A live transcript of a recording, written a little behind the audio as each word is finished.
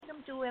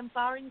to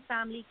Empowering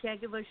Family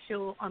Caregivers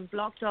Show on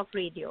Blog Talk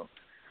Radio.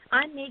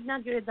 I'm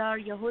Meghna Giridhar,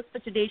 your host for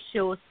today's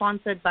show,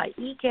 sponsored by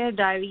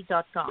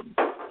eCareDiary.com.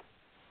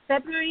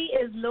 February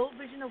is Low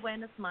Vision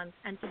Awareness Month,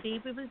 and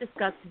today we will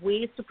discuss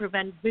ways to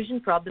prevent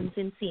vision problems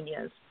in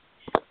seniors.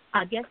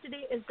 Our guest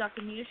today is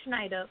Dr. Meir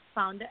Schneider,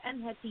 founder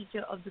and head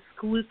teacher of the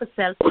School for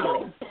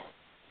Self-Healing.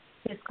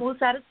 His school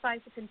satisfies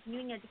the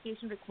continuing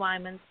education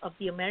requirements of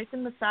the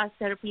American Massage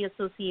Therapy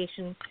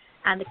Association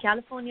and the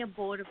California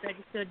Board of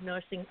Registered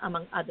Nursing,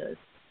 among others.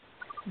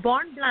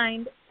 Born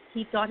blind,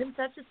 he taught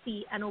himself to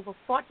see and over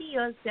 40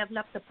 years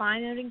developed the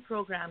pioneering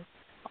program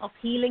of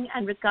healing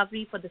and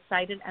recovery for the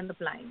sighted and the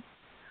blind.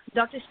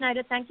 Dr.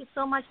 Schneider, thank you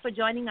so much for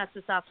joining us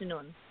this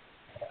afternoon.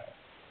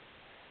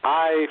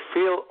 I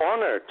feel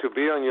honored to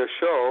be on your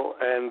show,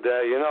 and,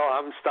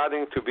 I'm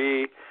starting to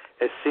be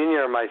a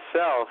senior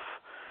myself,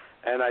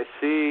 and I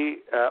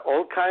see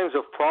all kinds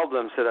of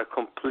problems that are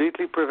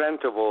completely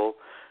preventable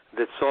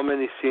that so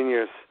many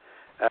seniors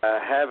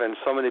have and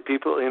so many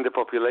people in the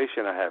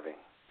population are having.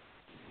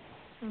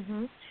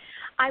 Mm-hmm.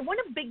 I want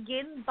to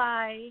begin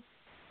by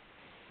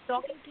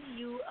talking to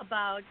you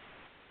about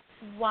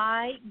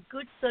why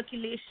good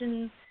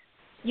circulation,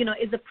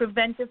 is a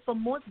preventive for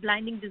most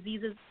blinding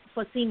diseases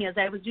for seniors.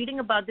 I was reading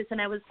about this and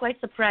I was quite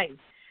surprised.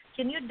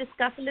 Can you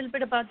discuss a little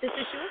bit about this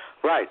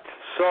issue? Right.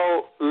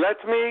 So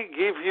let me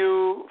give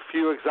you a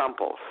few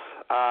examples.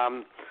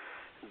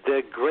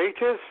 The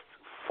greatest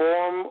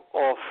form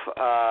of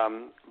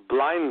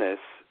blindness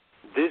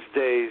these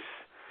days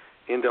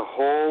in the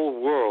whole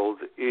world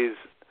is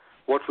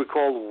what we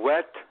call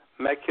wet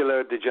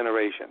macular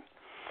degeneration.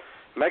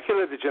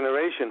 Macular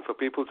degeneration, for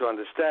people to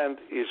understand,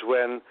 is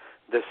when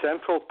the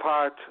central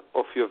part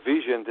of your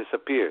vision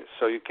disappears.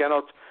 So you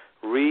cannot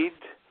read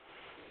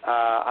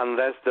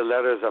unless the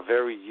letters are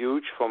very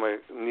huge from a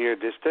near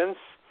distance.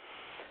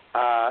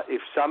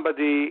 If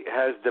somebody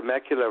has the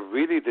macula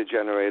really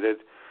degenerated,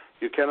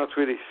 you cannot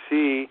really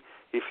see.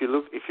 If you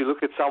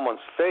look at someone's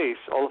face,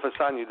 all of a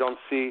sudden you don't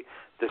see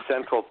the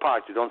central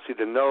part. You don't see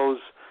the nose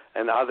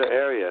and other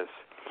areas.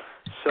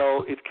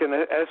 So it can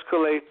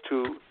escalate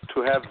to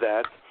have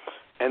that.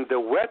 And the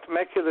wet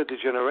macular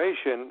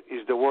degeneration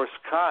is the worst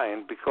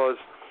kind because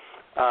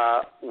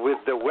with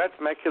the wet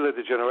macular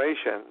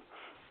degeneration,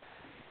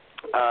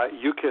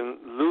 you can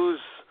lose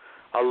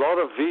a lot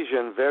of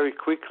vision very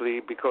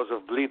quickly because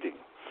of bleeding.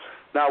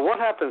 Now, what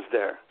happens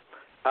there?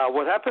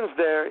 What happens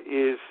there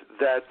is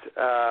that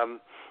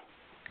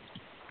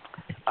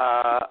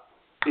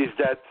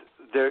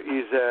there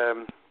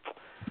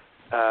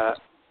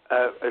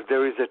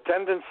is a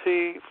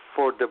tendency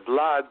for the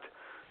blood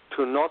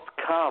to not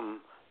come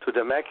to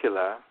the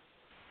macula,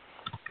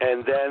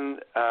 and then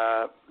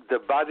the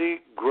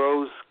body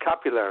grows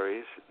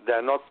capillaries.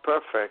 They're not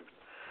perfect,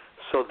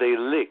 so they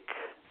leak.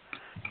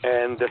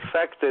 And the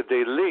fact that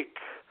they leak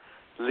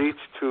leads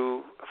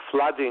to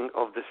flooding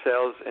of the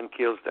cells and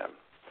kills them.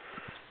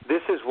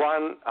 This is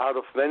one out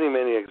of many,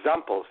 many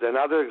examples.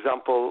 Another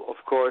example, of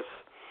course,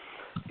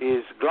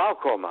 is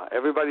glaucoma.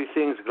 Everybody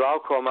thinks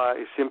glaucoma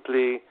is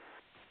simply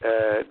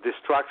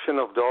destruction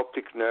of the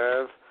optic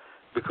nerve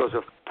because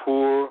of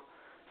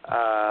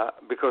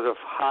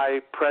high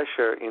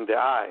pressure in the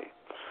eye.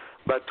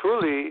 But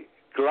truly,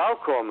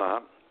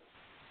 glaucoma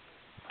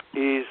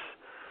is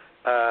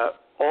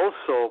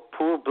also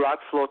poor blood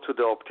flow to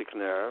the optic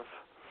nerve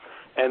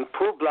and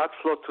poor blood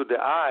flow to the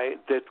eye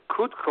that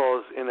could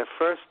cause, in the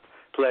first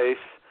place,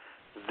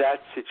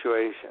 that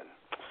situation.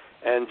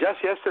 And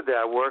just yesterday,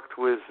 I worked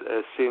with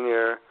a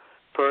senior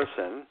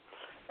person,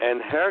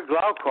 and her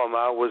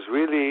glaucoma was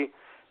really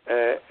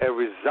a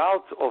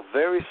result of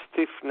very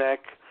stiff neck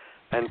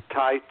and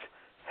tight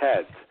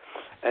head.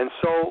 And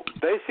so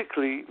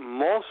basically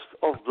most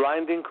of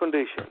blinding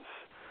conditions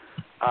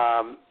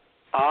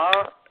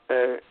are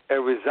a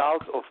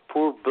result of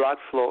poor blood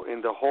flow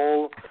in the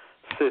whole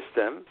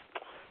system,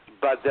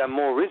 but there are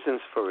more reasons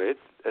for it.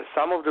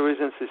 Some of the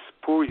reasons is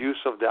poor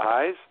use of the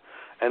eyes,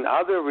 and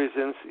other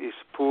reasons is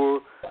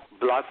poor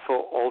blood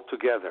flow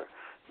altogether.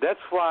 That's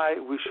why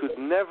we should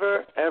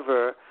never,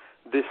 ever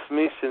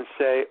dismiss and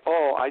say,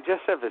 oh, I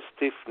just have a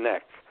stiff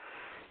neck.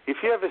 If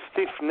you have a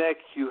stiff neck,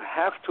 you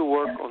have to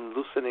work on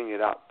loosening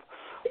it up.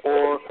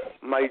 Or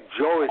my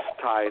jaw is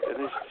tight,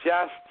 and it's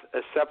just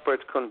a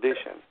separate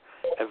condition.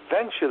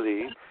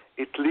 Eventually,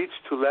 it leads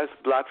to less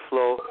blood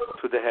flow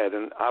to the head.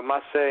 And I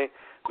must say,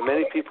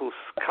 many people's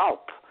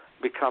scalp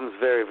becomes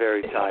very,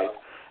 very tight.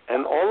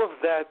 And all of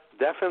that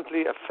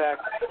definitely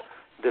affects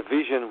the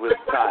vision with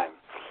time.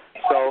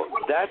 So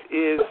that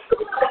is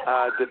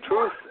the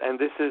truth, and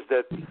this is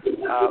that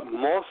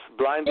most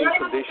blinding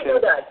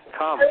conditions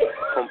come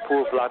from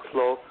poor blood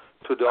flow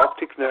to the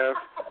optic nerve,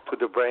 to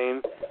the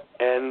brain,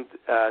 and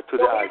to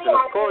the eyes. And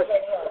of course,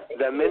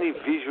 there are many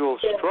visual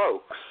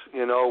strokes,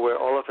 where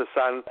all of a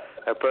sudden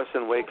a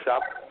person wakes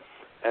up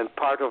and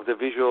part of the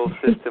visual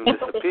system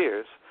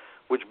disappears,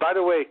 which, by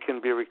the way, can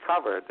be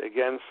recovered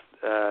against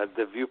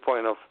the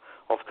viewpoint of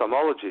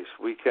ophthalmologists.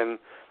 We can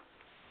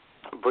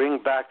bring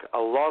back a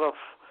lot of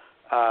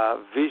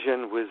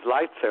vision with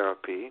light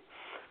therapy,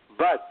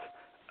 but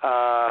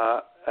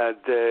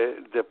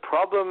the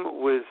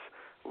problem with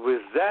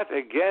that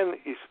again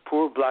is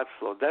poor blood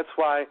flow. That's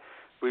why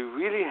we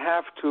really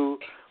have to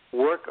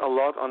work a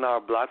lot on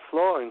our blood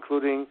flow,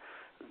 including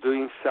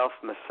doing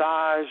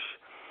self-massage,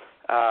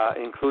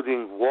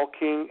 including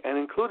walking, and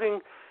including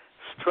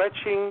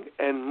stretching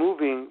and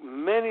moving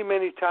many,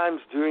 many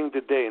times during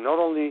the day, not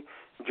only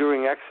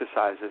during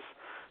exercises,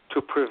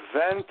 to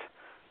prevent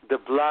the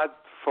blood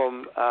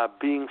from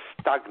being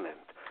stagnant.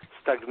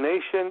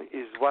 Stagnation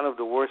is one of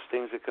the worst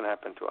things that can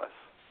happen to us.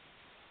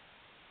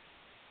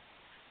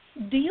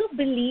 Do you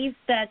believe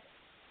that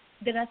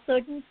there are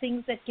certain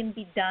things that can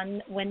be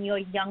done when you're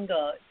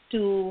younger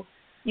to,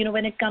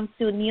 when it comes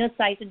to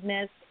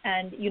near-sightedness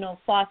and,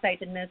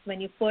 far-sightedness, when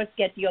you first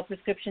get your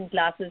prescription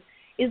glasses?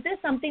 Is there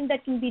something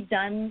that can be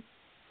done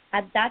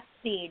at that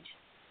stage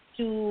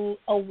to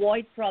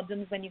avoid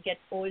problems when you get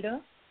older?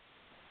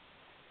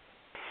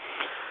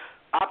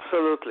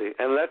 Absolutely.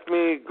 And let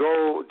me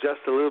go just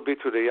a little bit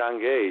to the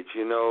young age.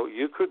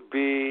 You could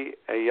be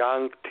a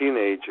young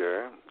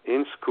teenager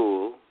in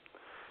school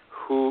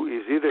who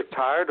is either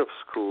tired of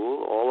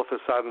school, all of a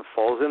sudden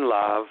falls in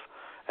love,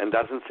 and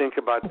doesn't think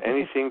about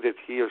anything that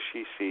he or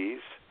she sees,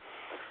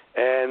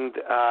 and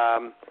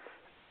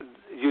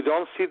you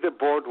don't see the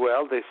board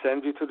well. They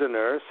send you to the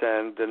nurse,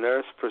 and the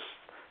nurse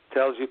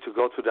tells you to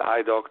go to the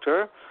eye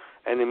doctor,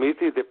 and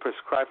immediately they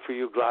prescribe for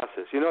you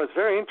glasses. It's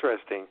very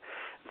interesting.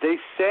 They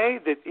say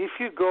that if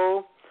you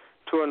go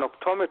to an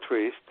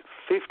optometrist,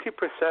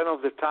 50%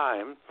 of the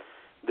time,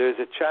 there's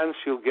a chance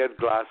you'll get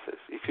glasses.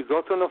 If you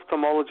go to an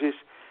ophthalmologist,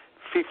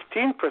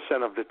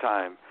 15% of the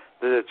time,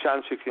 there's a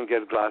chance you can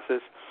get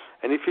glasses.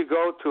 And if you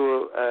go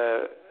to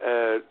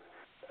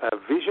a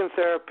vision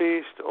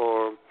therapist,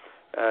 or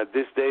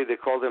this day they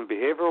call them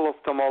behavioral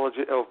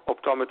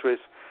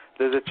optometrists,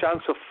 there's a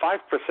chance of 5%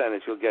 that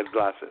you'll get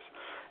glasses.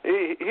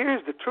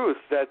 Here's the truth,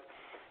 that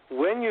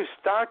when you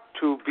start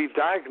to be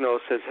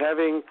diagnosed as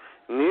having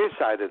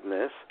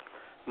nearsightedness,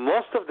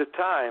 most of the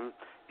time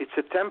it's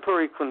a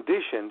temporary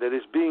condition that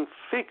is being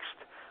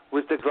fixed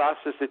with the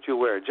glasses that you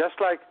wear. Just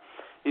like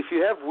if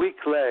you have weak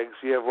legs,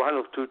 you have one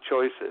of two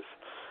choices.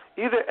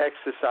 Either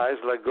exercise,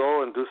 like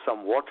go and do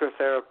some water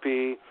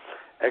therapy,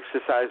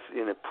 exercise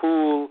in a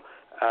pool,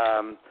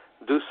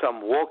 do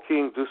some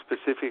walking, do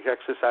specific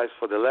exercise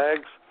for the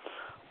legs,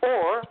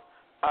 or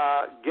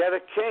get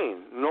a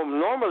cane.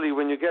 Normally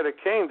when you get a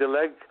cane, the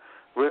leg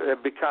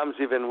becomes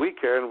even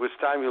weaker, and with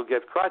time you'll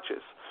get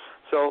crutches.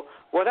 So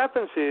what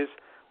happens is,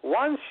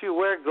 once you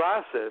wear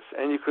glasses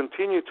and you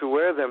continue to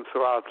wear them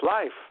throughout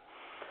life,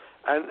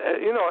 and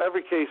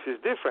every case is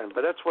different,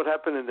 but that's what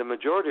happened in the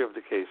majority of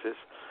the cases,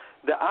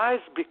 the eyes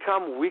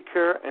become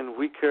weaker and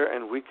weaker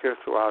and weaker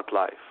throughout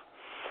life.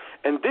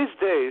 And these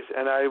days,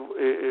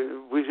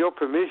 and with your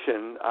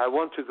permission, I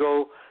want to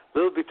go a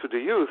little bit to the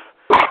youth.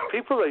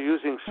 People are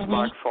using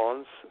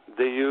smartphones,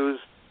 they use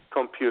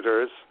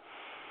computers,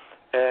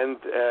 and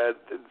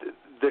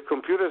the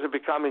computers are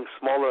becoming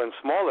smaller and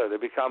smaller. They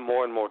become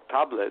more and more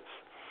tablets.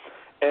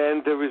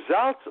 And the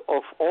result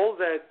of all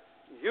that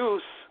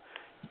use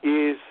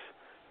is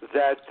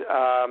that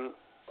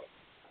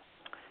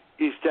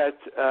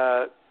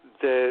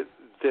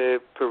the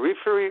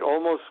periphery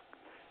almost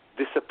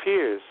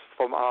disappears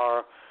from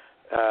our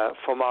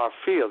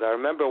field. I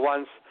remember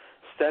once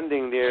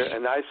standing near a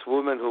nice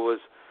woman who was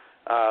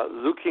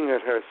looking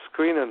at her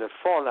screen on the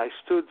phone. I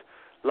stood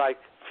like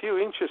a few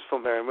inches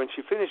from her, and when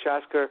she finished, I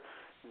asked her,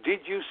 "Did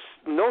you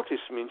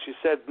notice me?" And she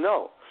said,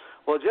 "No."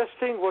 Well, just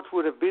think what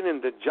would have been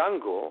in the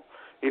jungle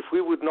if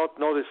we would not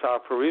notice our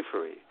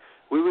periphery.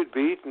 We would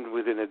be eaten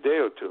within a day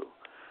or two.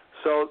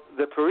 So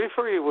the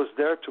periphery was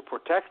there to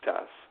protect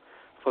us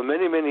for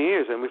many, many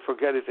years, and we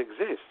forget it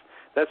exists.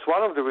 That's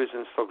one of the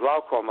reasons for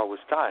glaucoma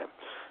with time.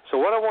 So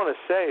what I want to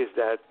say is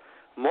that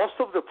most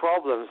of the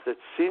problems that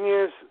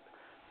seniors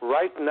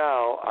right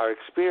now are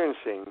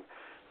experiencing,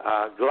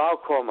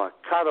 glaucoma,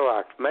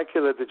 cataract,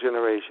 macular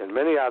degeneration,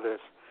 many others,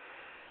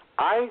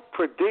 I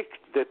predict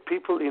that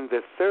people in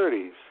their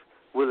 30s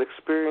will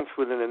experience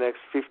within the next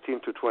 15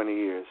 to 20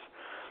 years.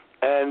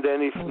 And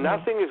then if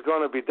nothing is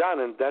going to be done,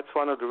 and that's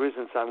one of the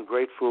reasons I'm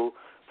grateful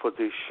for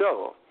this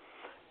show,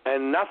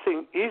 and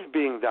nothing is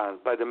being done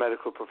by the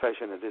medical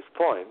profession at this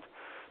point,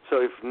 so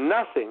if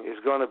nothing is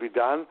going to be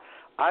done,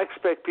 I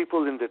expect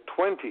people in their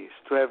 20s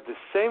to have the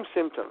same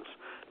symptoms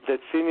that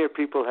senior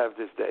people have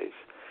these days.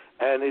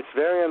 And it's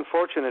very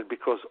unfortunate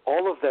because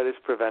all of that is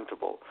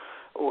preventable.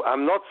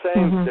 I'm not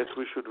saying that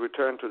we should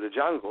return to the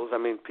jungles. I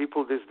mean,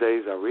 people these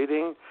days are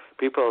reading,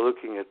 people are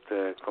looking at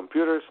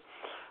computers,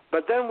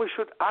 but then we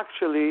should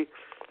actually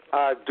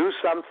do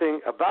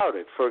something about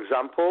it. For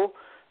example,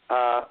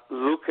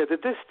 look at the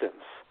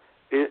distance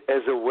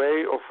as a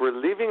way of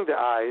relieving the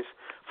eyes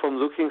from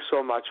looking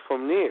so much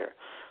from near.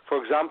 For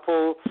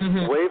example,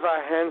 wave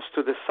our hands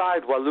to the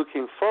side while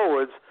looking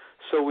forwards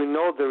so we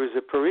know there is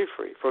a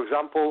periphery. For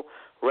example,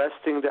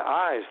 resting the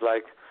eyes,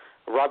 like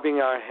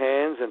rubbing our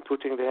hands and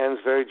putting the hands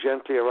very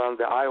gently around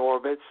the eye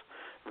orbits,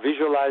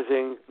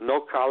 visualizing no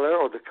color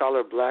or the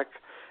color black,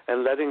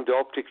 and letting the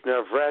optic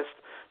nerve rest.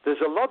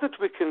 There's a lot that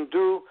we can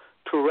do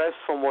to rest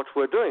from what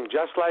we're doing.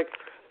 Just like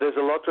there's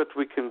a lot that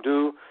we can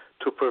do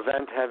to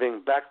prevent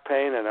having back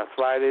pain and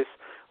arthritis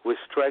with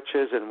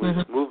stretches and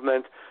with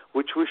movement,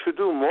 which we should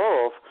do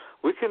more of,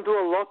 we can do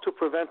a lot to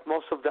prevent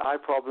most of the eye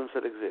problems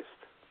that exist.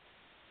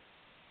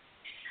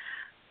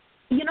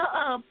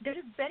 There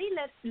is very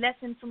less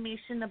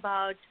information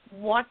about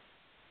what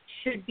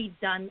should be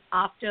done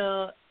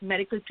after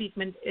medical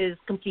treatment is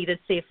completed,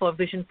 say, for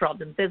vision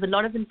problems. There's a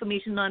lot of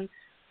information on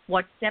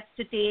what steps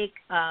to take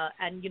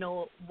and,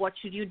 what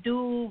should you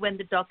do when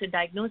the doctor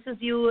diagnoses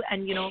you.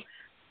 And,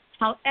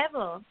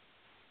 however,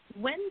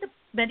 when the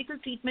medical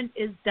treatment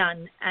is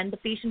done and the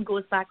patient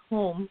goes back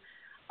home,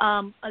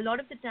 a lot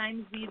of the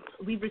times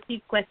we've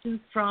received questions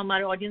from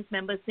our audience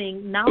members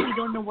saying, now we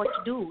don't know what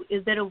to do.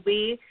 Is there a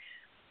way,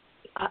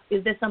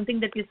 is there something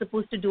that we're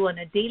supposed to do on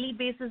a daily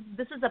basis?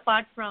 This is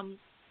apart from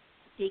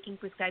taking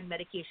prescribed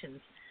medications.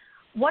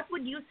 What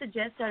would you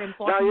suggest are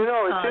important?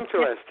 Now, it's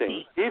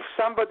interesting. If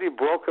somebody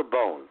broke a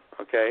bone,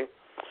 okay,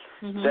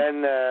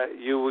 then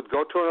you would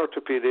go to an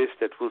orthopedist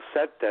that will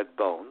set that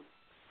bone.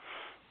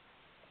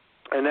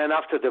 And then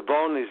after the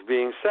bone is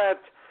being set,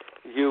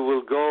 you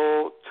will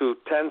go to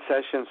 10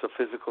 sessions of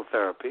physical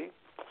therapy.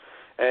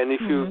 And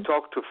if you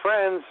talk to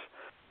friends,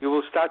 you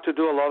will start to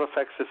do a lot of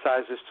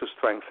exercises to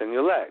strengthen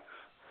your legs.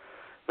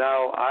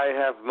 Now, I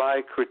have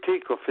my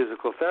critique of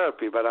physical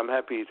therapy, but I'm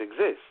happy it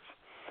exists.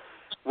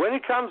 When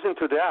it comes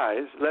into the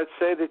eyes, let's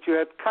say that you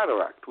had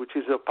cataract, which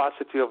is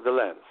opacity of the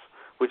lens,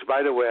 which,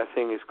 by the way, I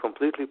think is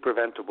completely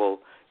preventable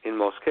in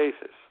most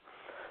cases.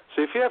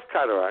 So if you have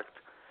cataract,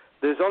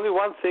 there's only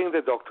one thing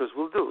that doctors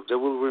will do. They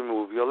will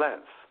remove your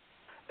lens.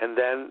 And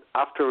then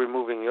after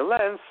removing your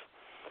lens,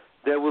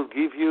 they will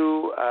give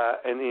you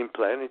an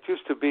implant. It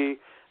used to be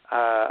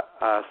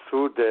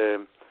through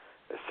the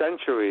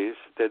centuries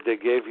that they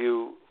gave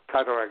you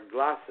cataract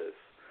glasses.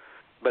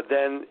 But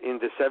then in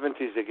the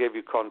 70s, they gave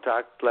you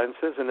contact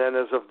lenses. And then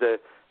as of the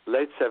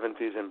late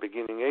 70s and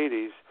beginning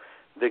 80s,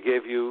 they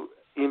gave you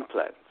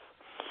implants.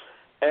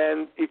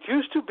 And it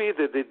used to be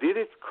that they did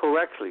it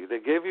correctly. They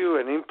gave you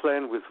an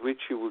implant with which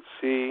you would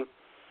see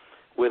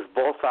with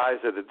both eyes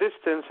at a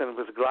distance, and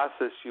with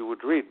glasses you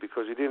would read,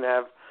 because you didn't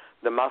have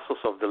the muscles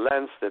of the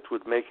lens that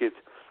would make it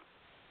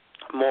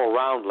more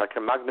round, like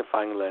a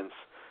magnifying lens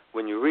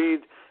when you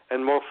read,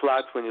 and more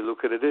flat when you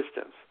look at a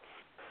distance.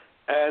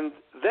 And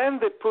then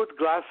they put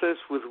glasses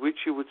with which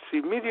you would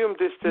see medium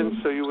distance,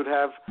 so you would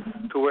have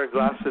to wear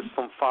glasses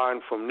from far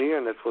and from near,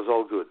 and that was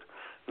all good.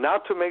 Now,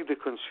 to make the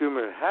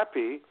consumer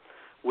happy,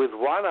 with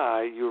one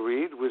eye you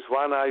read, with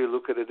one eye you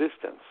look at a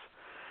distance.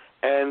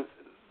 And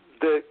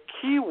the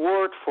key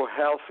word for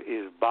health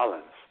is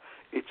balance.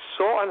 It's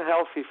so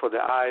unhealthy for the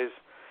eyes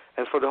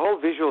and for the whole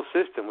visual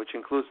system, which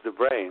includes the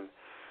brain,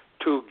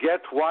 to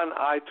get one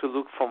eye to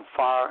look from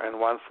far and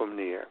one from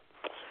near.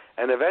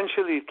 And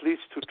eventually it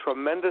leads to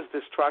tremendous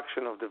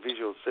destruction of the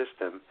visual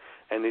system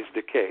and its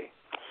decay.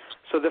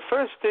 So the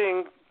first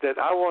thing that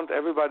I want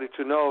everybody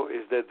to know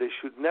is that they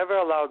should never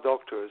allow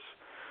doctors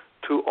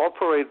to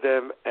operate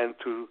them and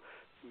to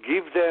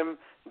give them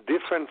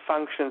different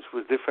functions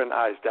with different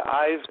eyes. The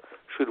eyes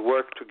should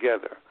work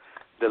together.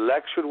 The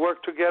legs should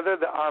work together.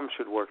 The arms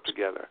should work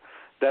together.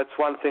 That's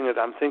one thing that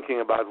I'm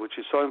thinking about, which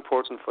is so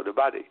important for the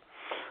body.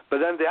 But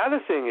then the other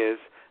thing is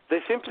they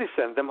simply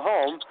send them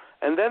home,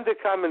 and then they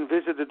come and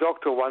visit the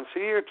doctor once a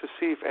year to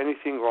see if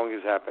anything wrong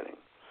is happening.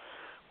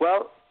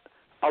 Well,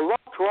 a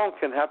lot wrong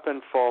can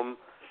happen from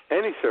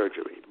any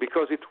surgery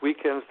because it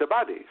weakens the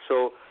body.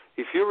 So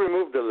if you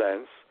remove the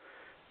lens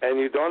and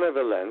you don't have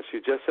a lens, you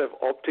just have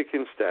optic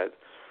instead,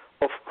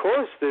 of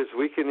course there's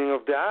weakening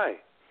of the eye.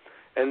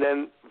 And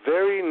then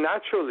very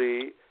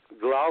naturally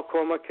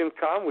glaucoma can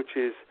come, which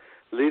is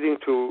leading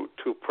to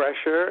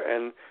pressure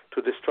and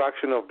to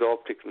destruction of the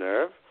optic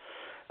nerve.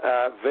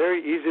 Very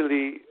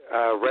easily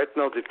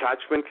retinal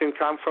detachment can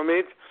come from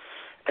it.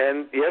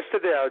 And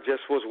yesterday I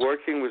just was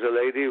working with a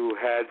lady who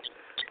had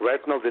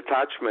retinal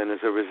detachment as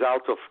a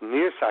result of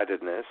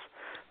near-sightedness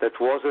that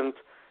wasn't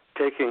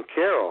taken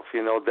care of.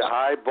 You know, the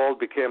eyeball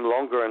became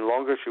longer and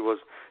longer. She was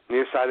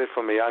nearsighted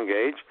from a young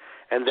age.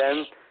 And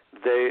then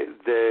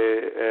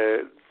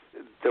there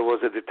was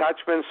a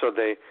detachment, so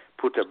they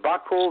put a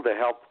buckle. They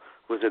helped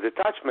with the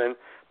detachment.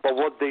 But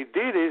what they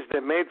did is they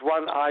made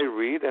one eye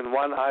read and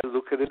one eye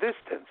look at a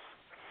distance.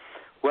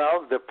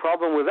 Well, the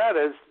problem with that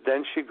is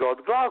then she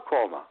got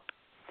glaucoma.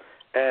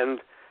 And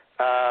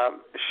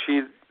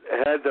she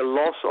had a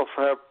loss of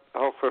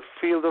her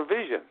field of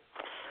vision.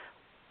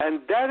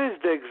 And that is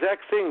the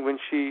exact thing. When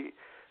she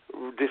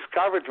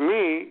discovered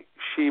me,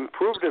 she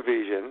improved the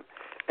vision,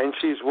 and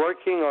she's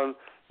working on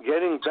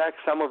getting back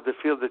some of the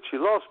field that she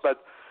lost.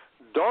 But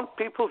don't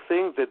people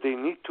think that they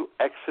need to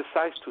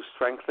exercise to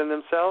strengthen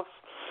themselves?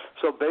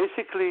 So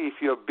basically, if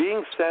you're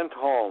being sent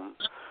home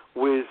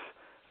with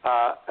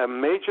a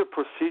major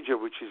procedure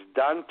which is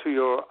done to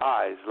your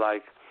eyes,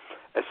 like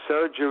a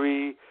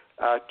surgery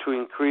to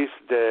increase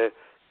the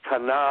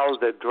canal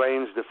that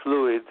drains the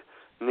fluid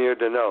near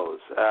the nose,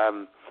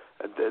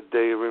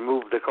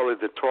 they call it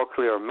the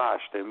trochlear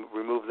mash, they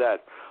remove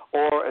that.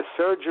 or a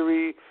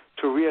surgery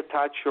to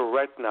reattach your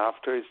retina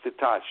after it's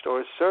detached,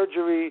 or a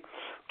surgery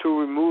to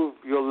remove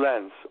your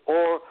lens,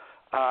 or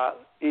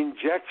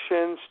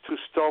injections to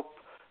stop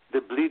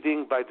the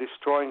bleeding by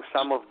destroying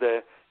some of the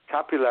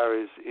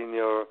capillaries in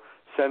your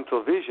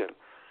central vision.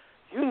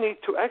 You need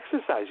to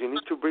exercise. You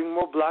need to bring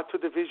more blood to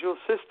the visual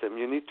system.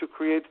 You need to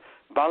create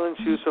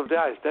balanced use of the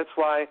eyes. That's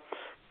why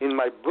in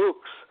my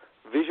books,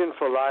 Vision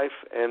for Life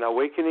and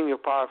Awakening Your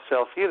Power of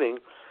Self-Healing,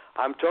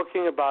 I'm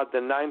talking about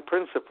the 9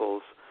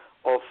 principles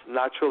of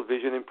natural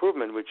vision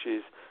improvement, which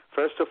is,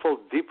 first of all,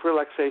 deep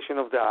relaxation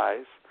of the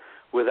eyes,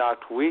 without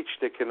which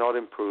they cannot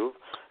improve.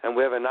 And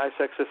we have a nice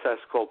exercise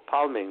called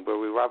palming, where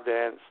we rub the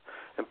hands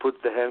and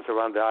put the hands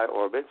around the eye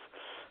orbits.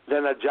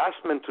 Then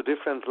adjustment to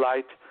different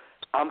light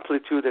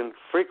amplitude and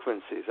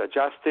frequencies,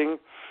 adjusting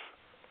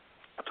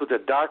to the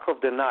dark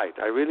of the night.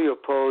 I really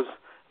oppose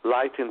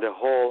light in the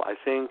hall. I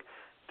think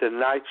the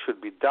night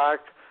should be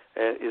dark,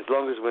 as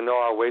long as we know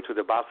our way to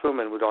the bathroom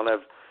and we don't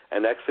have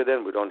an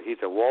accident, we don't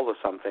hit a wall or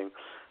something.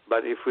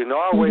 But if we know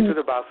our way to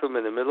the bathroom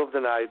in the middle of the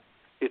night,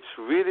 it's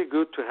really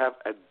good to have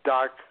a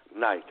dark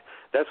night.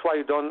 That's why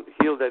you don't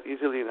heal that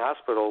easily in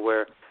hospital,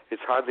 where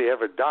it's hardly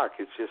ever dark.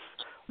 It's just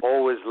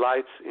always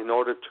lights in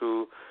order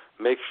to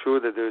make sure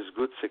that there's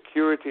good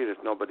security,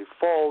 that nobody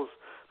falls,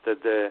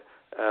 that the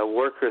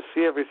workers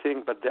see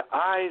everything. But the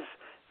eyes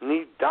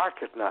need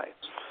dark at night.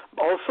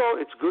 Also,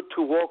 it's good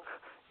to walk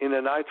in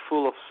a night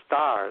full of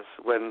stars.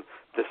 When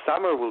the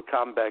summer will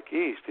come back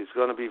east, it's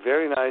going to be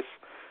very nice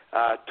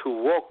to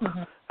walk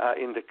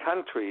in the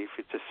country, if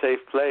it's a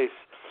safe place,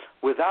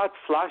 without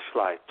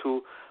flashlight,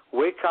 to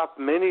wake up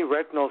many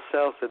retinal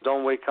cells that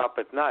don't wake up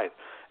at night.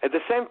 At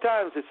the same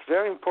time, it's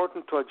very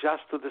important to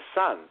adjust to the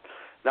sun.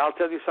 Now, I'll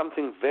tell you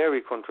something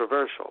very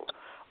controversial.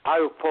 I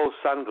oppose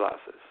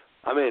sunglasses.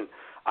 I mean,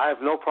 I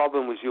have no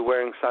problem with you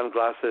wearing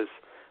sunglasses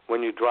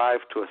when you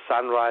drive to a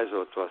sunrise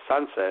or to a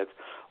sunset,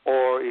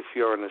 or if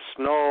you're in the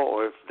snow,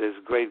 or if there's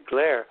great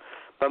glare.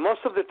 But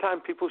most of the time,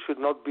 people should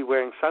not be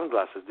wearing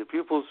sunglasses. The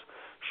pupils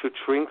should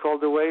shrink all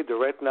the way. The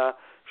retina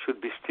should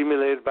be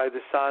stimulated by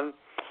the sun.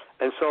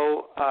 And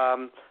so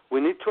we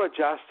need to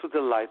adjust to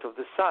the light of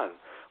the sun.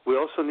 We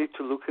also need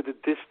to look at the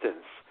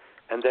distance,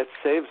 and that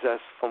saves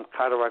us from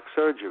cataract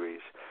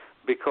surgeries,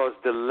 because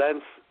the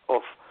lens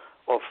of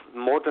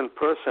modern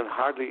person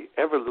hardly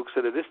ever looks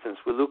at a distance.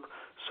 We look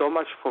so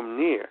much from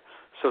near.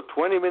 So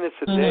 20 minutes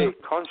a day,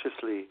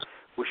 consciously,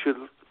 we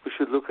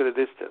should look at a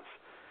distance.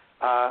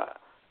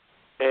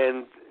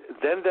 And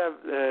then there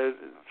are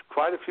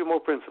quite a few more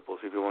principles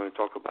if you want to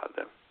talk about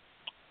them.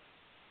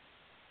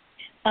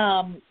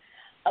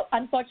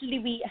 Unfortunately,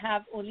 we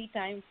have only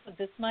time for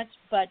this much,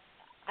 but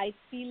I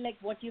feel like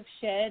what you've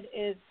shared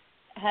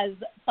has,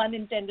 pun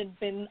intended,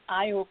 been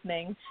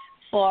eye-opening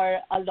for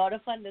a lot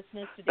of our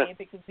listeners today,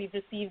 because we've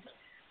received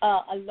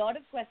a lot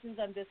of questions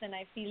on this, and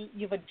I feel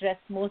you've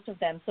addressed most of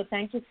them. So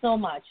thank you so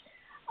much.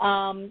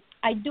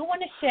 I do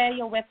want to share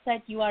your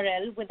website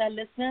URL with our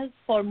listeners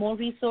for more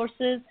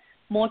resources,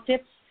 more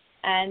tips,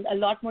 and a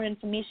lot more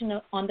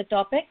information on the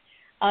topic.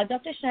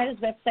 Dr. Schneider's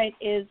website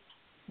is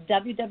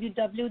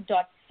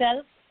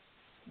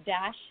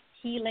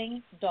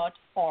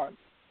www.self-healing.org.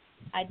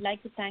 I'd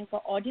like to thank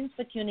our audience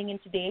for tuning in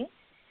today.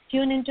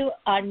 Tune into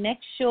our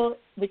next show,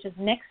 which is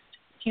next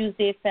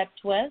Tuesday, Feb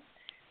 12th.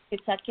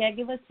 It's our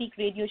Caregiver Speak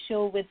radio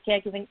show with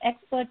caregiving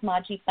expert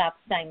Margie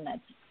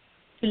Pabst-Steinmetz.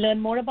 To learn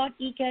more about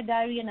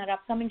eCareDiary and our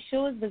upcoming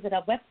shows, visit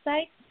our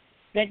website.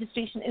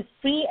 Registration is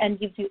free and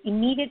gives you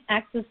immediate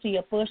access to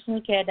your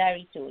personal care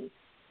diary tool.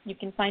 You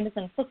can find us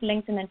on Facebook,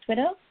 LinkedIn, and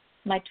Twitter.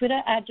 My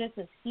Twitter address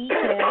is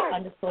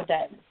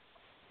ecare_diary.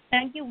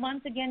 Thank you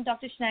once again,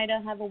 Dr.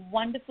 Schneider. Have a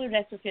wonderful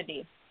rest of your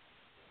day.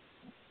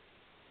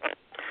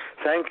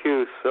 Thank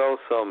you so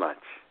much.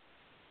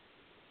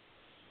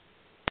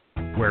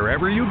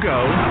 Wherever you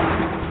go,